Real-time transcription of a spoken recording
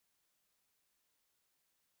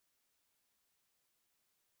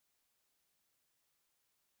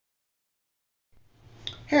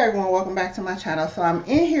Hey everyone, welcome back to my channel. So I'm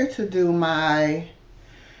in here to do my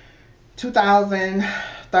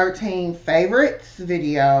 2013 favorites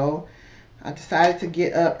video. I decided to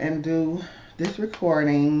get up and do this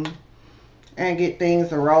recording and get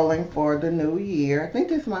things rolling for the new year. I think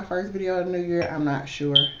this is my first video of the new year. I'm not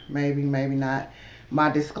sure. Maybe, maybe not. My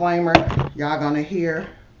disclaimer, y'all gonna hear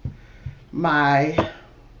my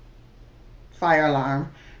fire alarm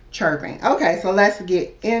chirping. Okay, so let's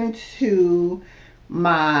get into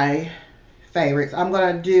my favorites. I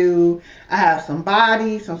have some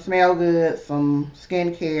body, some smell good, some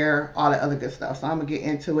skincare, all that other good stuff. So I'm gonna get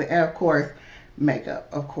into it. And of course, makeup.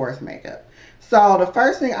 So the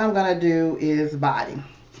first thing I'm gonna do is body.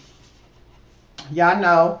 Y'all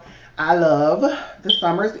know I love the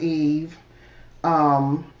Summer's Eve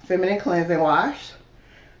feminine cleansing wash.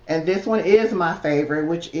 And this one is my favorite,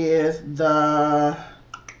 which is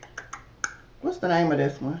what's the name of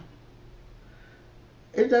this one?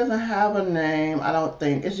 It doesn't have a name, I don't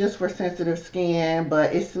think. It's just for sensitive skin,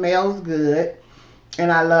 but it smells good.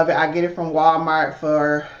 And I love it. I get it from Walmart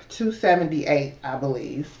for $2.78, I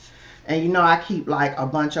believe. And you know I keep like a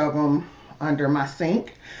bunch of them under my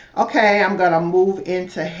sink. Okay, I'm going to move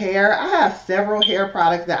into hair. I have several hair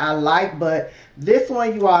products that I like, but this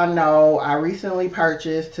one you all know I recently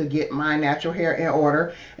purchased to get my natural hair in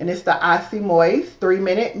order. And it's the Icy Moist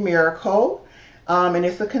 3-Minute Miracle. And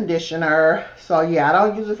it's a conditioner. So yeah, I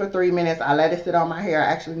don't use it for 3 minutes. I let it sit on my hair. I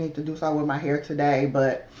actually need to do something with my hair today,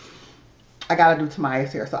 but I gotta do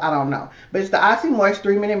Tamaya's hair, so I don't know. But it's the Icy Moist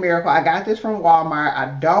 3-Minute Miracle. I got this from Walmart.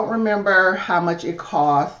 I don't remember how much it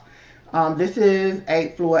costs. This is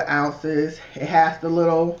 8 fluid ounces. It has the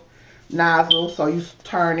little nozzle, so you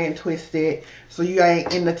turn it and twist it, so you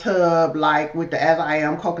ain't in the tub like with the As I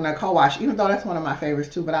Am coconut co-wash, even though that's one of my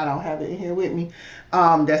favorites too, but I don't have it in here with me.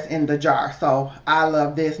 That's in the jar. So I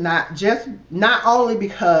love this, not only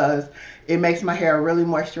because it makes my hair really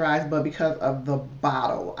moisturized, but because of the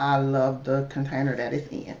bottle. I love the container that it's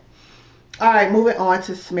in. All right, moving on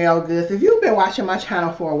to smell goods. If you've been watching my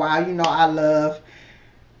channel for a while, you know I love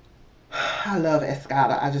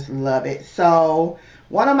Escada. I just love it. So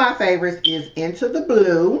one of my favorites is Into the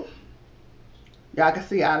Blue. Y'all can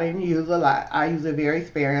see I didn't use a lot. I use it very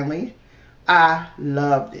sparingly. I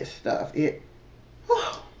love this stuff. It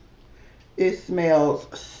smells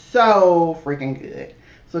so freaking good.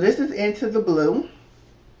 So this is Into the Blue.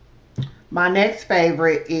 My next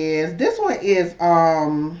favorite is, this one is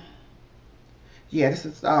this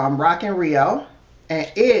is Rock and Rio,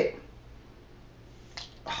 and it,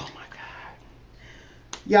 oh my god,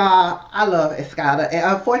 y'all, I love Escada.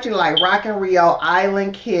 And unfortunately, like Rock and Rio,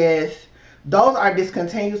 Island Kiss, those are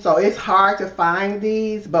discontinued, so it's hard to find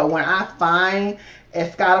these. But when I find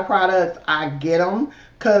Escada products, I get them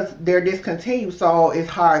because they're discontinued, so it's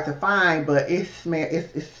hard to find. But it's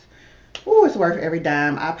worth every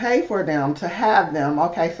dime I pay for them to have them.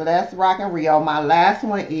 Okay, so that's Rock and Rio. My last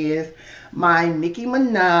one is my Nicki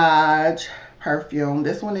Minaj perfume.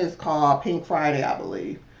 This one is called Pink Friday, I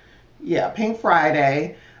believe. Yeah, Pink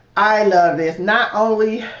Friday. I love this, not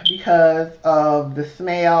only because of the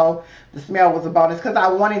smell. The smell was a bonus because I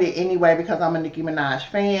wanted it anyway because I'm a Nicki Minaj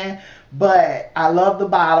fan. But I love the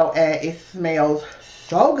bottle and it smells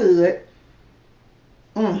so good.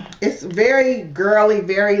 It's very girly,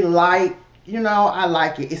 very light. You know, I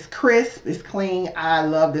like it. It's crisp, it's clean. I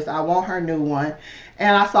love this. I want her new one.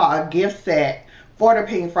 And I saw a gift set for the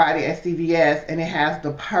Pink Friday at CVS, and it has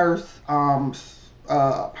the purse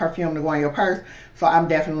perfume to go in your purse. So I'm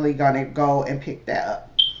definitely gonna go and pick that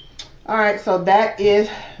up. All right, so that is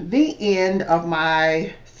the end of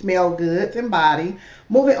my smell goods and body.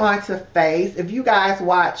 Moving on to face. If you guys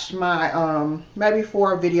watched my maybe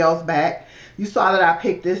 4 videos back, you saw that I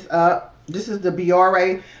picked this up. This is the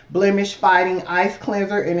Biore Blemish Fighting Ice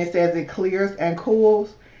Cleanser, and it says it clears and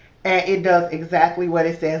cools, and it does exactly what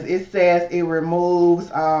it says. It says it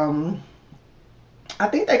removes I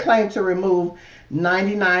think they claim to remove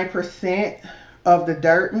 99% of the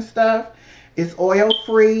dirt and stuff. It's oil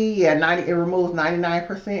free. Yeah, it removes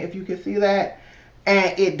 99%, if you can see that.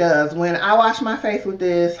 And it does. When I wash my face with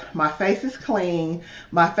this, my face is clean.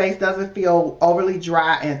 My face doesn't feel overly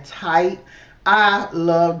dry and tight. I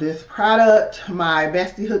love this product. My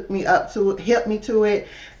bestie hooked me to it,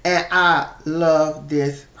 and I love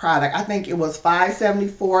this product. I think it was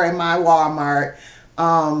 $5.74 in my Walmart.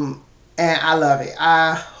 And I love it.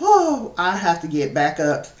 I have to get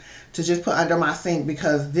backups to just put under my sink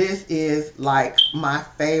because this is like my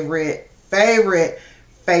favorite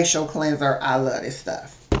facial cleanser. I love this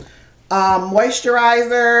stuff.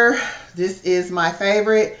 Moisturizer. This is my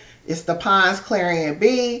favorite. It's the Pond's Clarion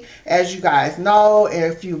B. As you guys know, in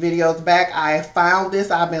a few videos back, I found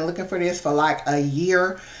this. I've been looking for this for like a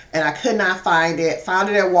year, and I could not find it. Found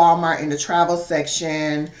it at Walmart in the travel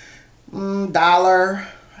section. Dollar.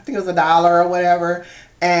 I think it was $1 or whatever.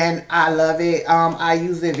 And I love it. I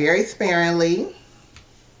use it very sparingly.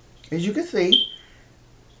 As you can see.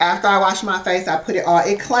 After I wash my face, I put it on.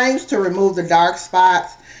 It claims to remove the dark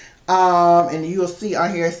spots. And you'll see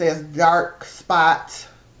on here it says dark spots.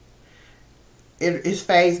 It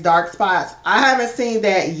fades dark spots. I haven't seen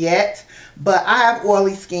that yet, but I have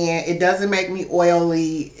oily skin. It doesn't make me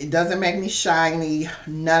oily. It doesn't make me shiny.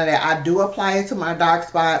 None of that. I do apply it to my dark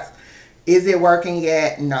spots. Is it working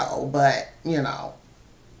yet? No, but you know,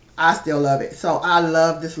 I still love it. So I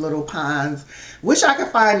love this little Pond's. Wish I could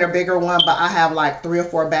find a bigger one, but I have like 3 or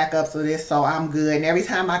 4 backups of this, so I'm good. And every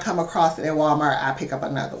time I come across it at Walmart, I pick up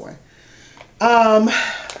another one.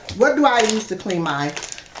 What do I use to clean my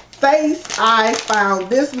face? I found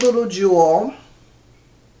this little jewel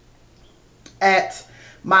at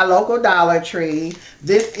my local Dollar Tree.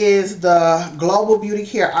 This is the Global Beauty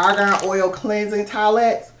Care Argan Oil Cleansing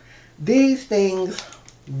Towelettes. These things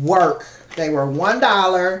work. They were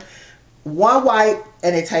 $1, one wipe,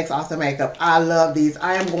 and it takes off the makeup. I love these.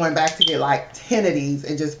 I am going back to get like 10 of these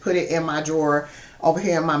and just put it in my drawer over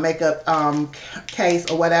here in my makeup case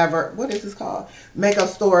or whatever. What is this called? Makeup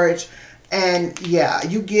storage. And yeah,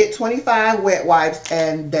 you get 25 wet wipes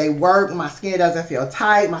and they work. My skin doesn't feel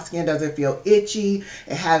tight. My skin doesn't feel itchy.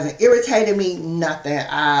 It hasn't irritated me. Nothing.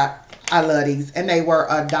 I love these. And they were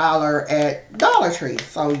 $1 at Dollar Tree.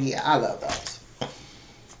 So yeah, I love those.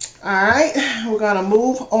 Alright, we're going to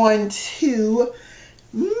move on to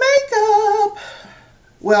makeup.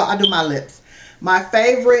 Well, I do my lips. My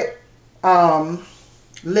favorite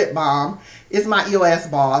lip balm is my EOS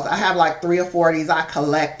balls. I have like 3 or 4 of these. I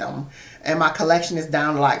collect them. And my collection is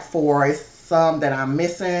down to like 4. It's some that I'm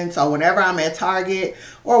missing. So whenever I'm at Target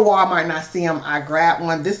or Walmart and I see them, I grab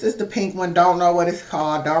one. This is the pink one. Don't know what it's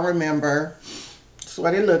called. Don't remember. That's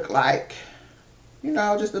what it looked like. You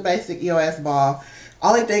know, just a basic EOS ball.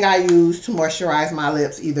 Only thing I use to moisturize my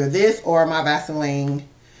lips, either this or my Vaseline,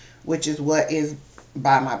 which is what is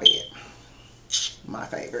by my bed. My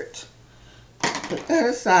favorite. Put that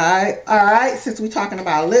aside. Alright, since we're talking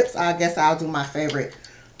about lips, I guess I'll do my favorite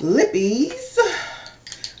lippies.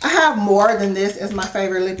 I have more than this as my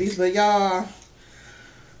favorite lippies, but y'all,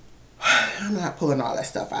 I'm not pulling all that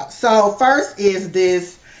stuff out. So first is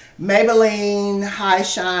this Maybelline High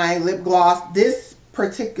Shine Lip Gloss. This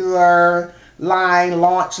particular line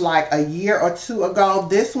launched like a year or 2 ago.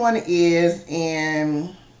 This one is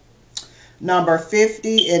in number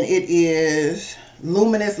 50 and it is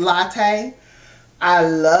Luminous Latte. I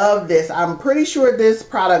love this. I'm pretty sure this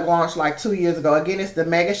product launched like 2 years ago. Again, it's the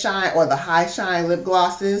Mega Shine or the High Shine lip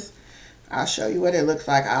glosses. I'll show you what it looks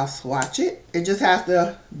like. I'll swatch it. It just has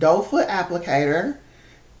the doe foot applicator.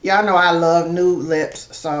 Y'all know I love nude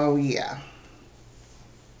lips, so yeah.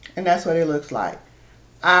 And that's what it looks like.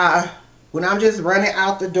 When I'm just running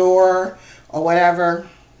out the door or whatever,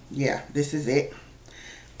 yeah, this is it.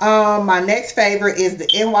 My next favorite is the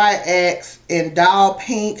NYX in Doll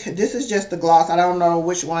Pink. This is just the gloss. I don't know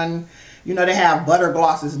which one. You know, they have butter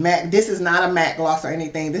glosses. Matte. This is not a matte gloss or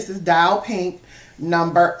anything. This is Doll Pink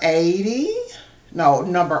number 80. No,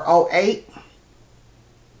 number 08.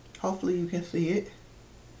 Hopefully you can see it.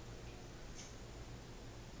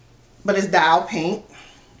 But it's Doll Pink.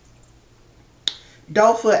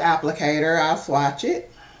 Doe foot applicator. I'll swatch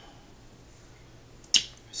it.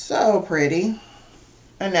 So pretty.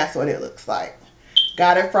 And that's what it looks like.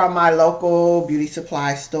 Got it from my local beauty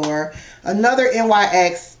supply store. Another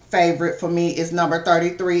NYX favorite for me is number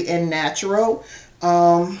 33 in Natural.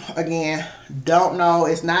 Again, don't know.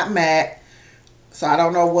 It's not matte. So I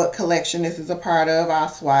don't know what collection this is a part of. I'll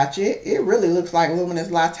swatch it. It really looks like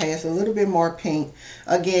Luminous Latte. It's a little bit more pink.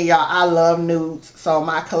 Again, y'all, I love nudes. So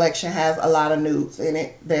my collection has a lot of nudes in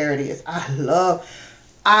it. There it is. I love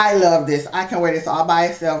this. I can wear this all by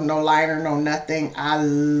itself. No liner, no nothing. I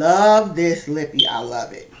love this lippy. I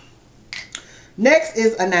love it. Next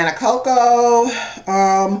is a Nana Coco.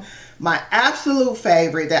 My absolute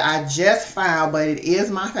favorite that I just found, but it is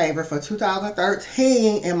my favorite for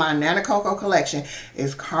 2013 in my Nana Coco collection,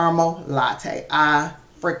 is Caramel Latte. I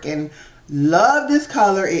freaking love this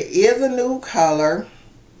color. It is a new color.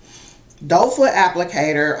 Doe foot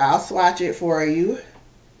applicator. I'll swatch it for you.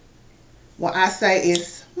 When I say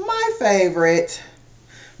it's my favorite,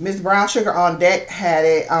 Miss Brown Sugar on Deck had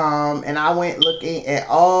it, and I went looking at,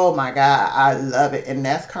 oh my God, I love it. And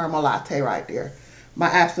that's Caramel Latte right there. My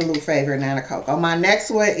absolute favorite Nana Coco. My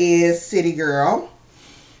next one is City Girl.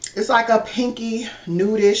 It's like a pinky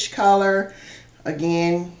nudish color.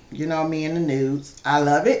 Again, you know me in the nudes. I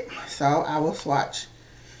love it. So I will swatch.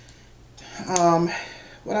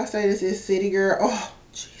 What I say, this is City Girl. Oh,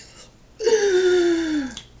 Jesus.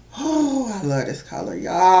 Oh, I love this color,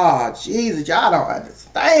 y'all. Jesus, y'all don't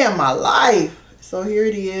understand my life. So here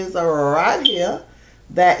it is right here.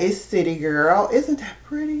 That is City Girl. Isn't that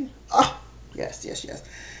pretty? Oh, yes, yes, yes.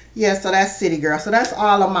 Yeah, so that's City Girl. So that's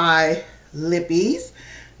all of my lippies.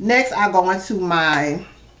 Next, I go into my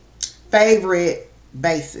favorite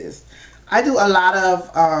bases. I do a lot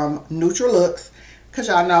of neutral looks because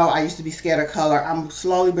y'all know I used to be scared of color. I'm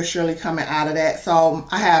slowly but surely coming out of that. So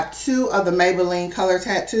I have two of the Maybelline Color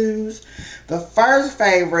Tattoos. The first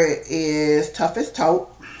favorite is Toughest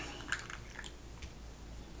Taupe.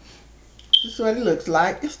 This is what it looks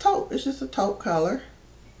like. It's taupe. It's just a taupe color.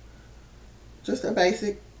 Just a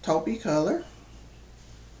basic taupey color.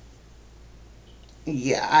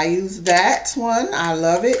 Yeah, I use that one. I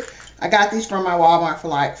love it. I got these from my Walmart for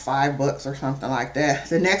like $5 or something like that.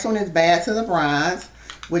 The next one is Bad to the Bronze,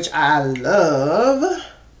 which I love.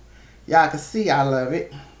 Y'all can see I love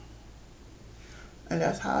it. And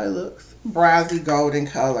that's how it looks. Bronzy golden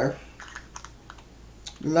color.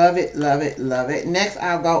 Love it, love it, love it. Next,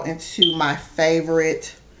 I'll go into my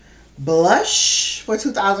favorite blush for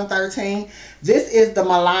 2013. This is the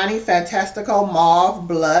Milani Fantastico Mauve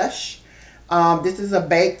Blush. This is a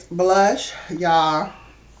baked blush. Y'all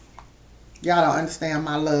don't understand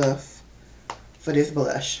my love for this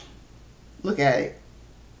blush. Look at it.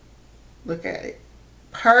 Look at it.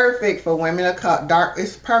 Perfect for women of color. Dark.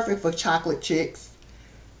 It's perfect for chocolate chicks.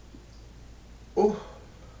 Oh,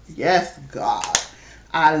 yes, God.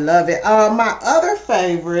 I love it. My other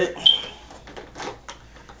favorite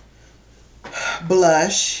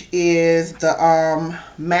blush is the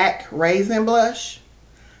MAC Raisin Blush.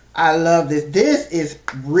 I love this. This is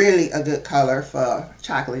really a good color for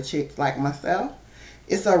chocolate chicks like myself.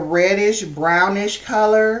 It's a reddish, brownish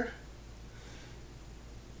color.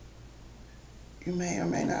 You may or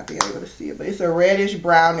may not be able to see it, but it's a reddish,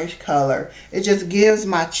 brownish color. It just gives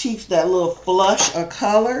my cheeks that little flush of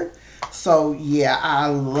color. So yeah, I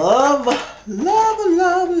love, love,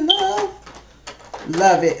 love, love,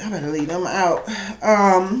 love it. I better leave them out.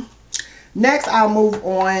 Next, I'll move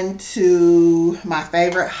on to my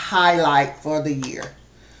favorite highlight for the year.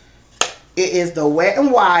 It is the Wet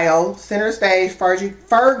n Wild Center Stage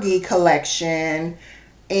Fergie collection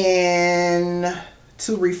in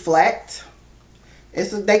To Reflect.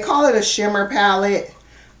 They call it a shimmer palette.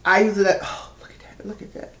 I use it at, oh, look at that, look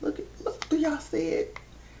at that, look, do y'all see it?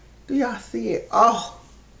 Do y'all see it? Oh,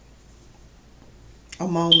 a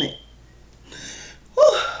moment.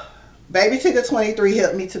 Whew. Baby Tigger 23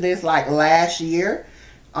 helped me to this like last year.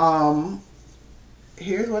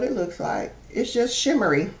 Here's what it looks like. It's just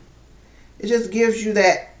shimmery. It just gives you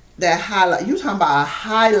that highlight. You talking about a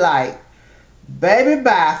highlight. Baby,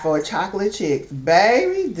 bye for chocolate chicks.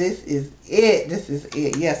 Baby, this is it. This is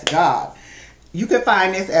it. Yes, God. You can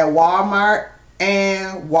find this at Walmart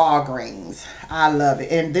and Walgreens. I love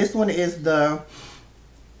it. And this one is the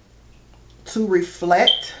To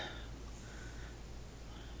Reflect.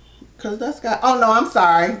 Because that's got, oh no, I'm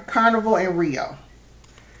sorry. Carnival in Rio.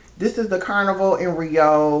 This is the Carnival in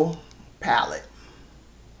Rio palette.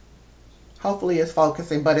 Hopefully it's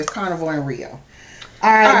focusing, but it's Carnival in Rio. All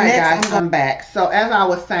right, next, guys, I'm back. So as I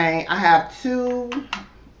was saying, I have two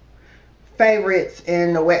favorites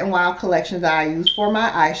in the Wet n Wild collection that I use for my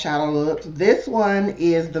eyeshadow looks. This one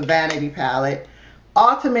is the Vanity palette.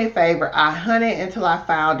 Ultimate favorite. I hunted until I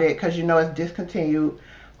found it because you know it's discontinued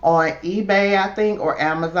on eBay, I think, or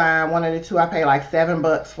Amazon. One of the two. I paid like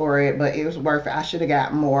 $7 for it, but it was worth it. I should have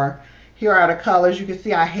got more. Here are the colors. You can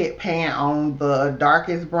see I hit pan on the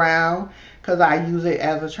darkest brown because I use it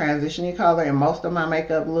as a transitioning color in most of my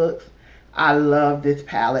makeup looks. I love this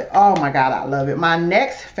palette. Oh my God, I love it. My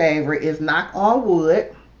next favorite is Knock on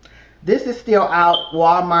Wood. This is still out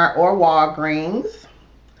Walmart or Walgreens.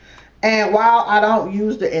 And while I don't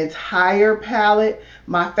use the entire palette,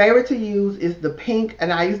 my favorite to use is the pink,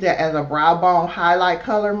 and I use that as a brow bone highlight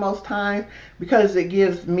color most times because it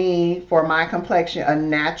gives me, for my complexion, a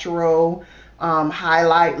natural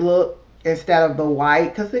highlight look instead of the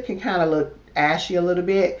white, because it can kind of look ashy a little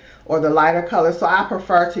bit, or the lighter color. So I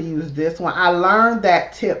prefer to use this one. I learned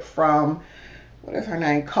that tip from, what is her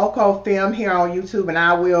name, Coco Film here on YouTube, and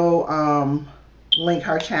I will link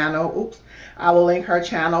her channel. Oops. I will link her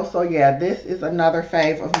channel. So yeah, this is another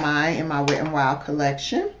fave of mine in my Wet n Wild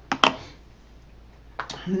collection.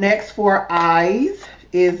 Next for eyes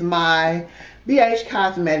is my BH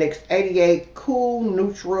Cosmetics 88 Cool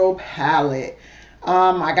Neutral palette.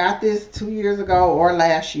 I got this 2 years ago or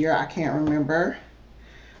last year. I can't remember.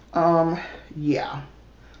 Yeah.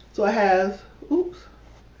 So it has, oops.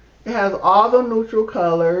 It has all the neutral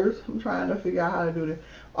colors. I'm trying to figure out how to do this.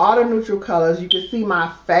 All the neutral colors. You can see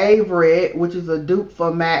my favorite, which is a dupe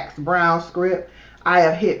for Max Brown script. I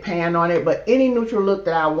have hit pan on it, but any neutral look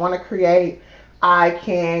that I want to create, I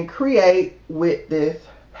can create with this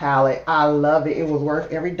palette. I love it. It was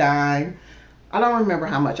worth every dime. I don't remember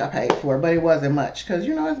how much I paid for it, but it wasn't much because,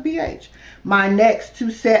 you know, it's BH. My next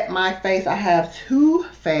to set my face, I have two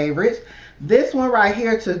favorites. This one right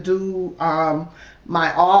here to do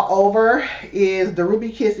my all over is the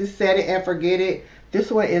Ruby Kisses Set It and Forget It. This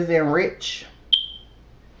one is in Rich.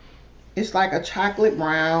 It's like a chocolate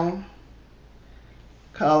brown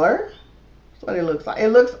color. That's what it looks like. It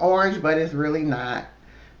looks orange, but it's really not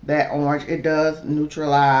that orange. It does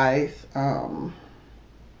neutralize on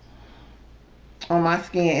my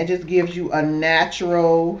skin. It just gives you a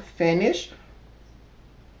natural finish.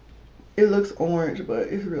 It looks orange, but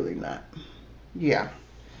it's really not. Yeah.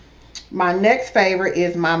 My next favorite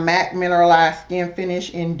is my MAC Mineralized Skin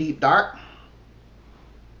Finish in Deep Dark.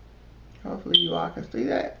 Hopefully you all can see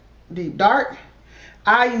that. Deep Dark.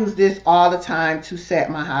 I use this all the time to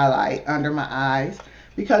set my highlight under my eyes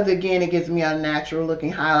because, again, it gives me a natural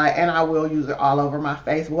looking highlight, and I will use it all over my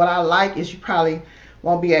face. What I like is, you probably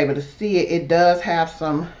won't be able to see it, it does have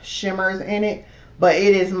some shimmers in it, but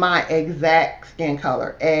it is my exact skin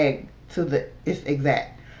color. It's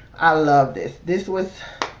exact. I love this. This was,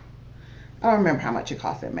 I don't remember how much it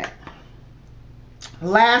cost at MAC.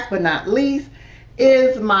 Last but not least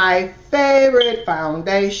is my favorite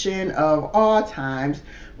foundation of all times,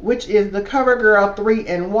 which is the CoverGirl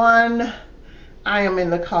 3-in-1. I am in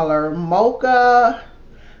the color Mocha.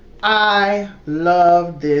 I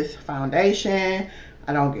love this foundation.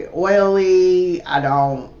 I don't get oily.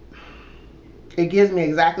 It gives me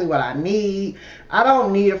exactly what I need. I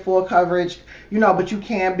don't need a full coverage, you know, but you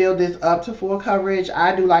can build this up to full coverage.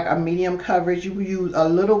 I do like a medium coverage. You use a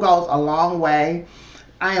little goes a long way.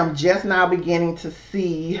 I am just now beginning to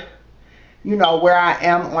see, you know, where I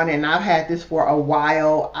am on it, and I've had this for a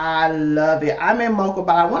while. I love it. I'm in Mocha,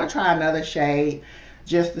 but I want to try another shade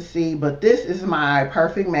just to see, but this is my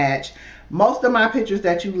perfect match. Most of my pictures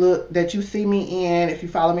that you see me in, if you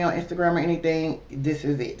follow me on Instagram or anything, this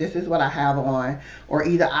is it. This is what I have on, or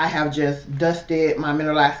either I have just dusted my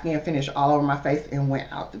Mineralized Skin Finish all over my face and went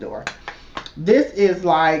out the door. This is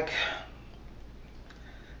like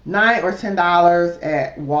 $9 or $10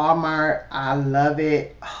 at Walmart. I love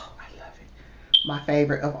it. Oh, I love it. My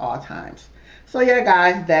favorite of all times. So yeah,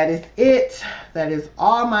 guys, that is it. That is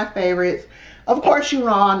all my favorites. Of course, you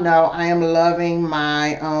all know I am loving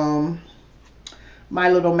my my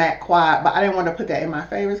little MAC Quad, but I didn't want to put that in my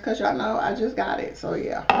favorites because y'all know I just got it. So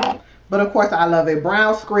yeah, but of course I love it.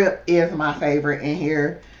 Brown Script is my favorite in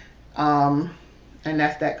here, and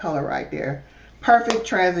that's that color right there. Perfect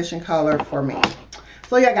transition color for me.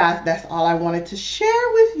 So yeah, guys, that's all I wanted to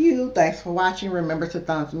share with you. Thanks for watching. Remember to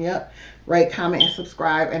thumbs me up, rate, comment, and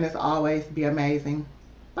subscribe, and as always, be amazing.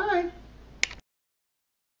 Bye.